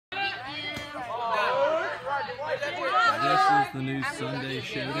This is the new Sunday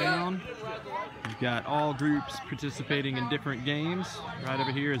showdown. We've got all groups participating in different games. Right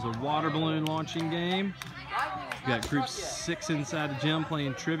over here is a water balloon launching game. We've got group 6 inside the gym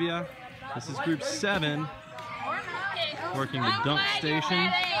playing trivia. This is group 7 working the dunk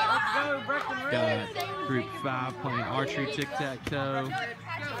station. Got group 5 playing archery, tic-tac-toe.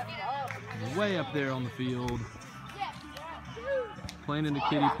 Way up there on the field. Playing in the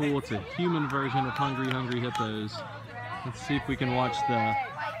kiddie pool. It's a human version of Hungry Hungry Hippos. Let's see if we can watch the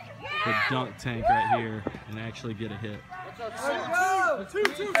dunk tank right here and actually get a hit.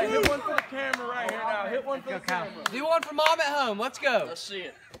 Hey, hit one for the camera right here now. Hit one for the camera. Do one for mom at home. Let's go. Let's see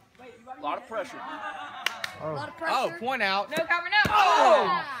it. A lot of pressure. Oh, point out. No cover, no.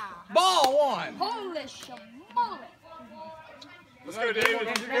 Oh! Ball one. Holy schmoly. Let's go,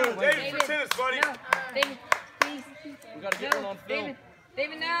 David. David, for tennis, buddy. No, David, please. We got to get one on film.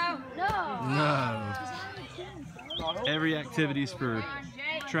 David, no. No. Every activity's for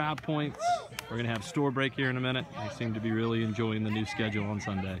tribe points. We're going to have store break here in a minute. They seem to be really enjoying the new schedule on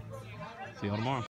Sunday. See y'all tomorrow.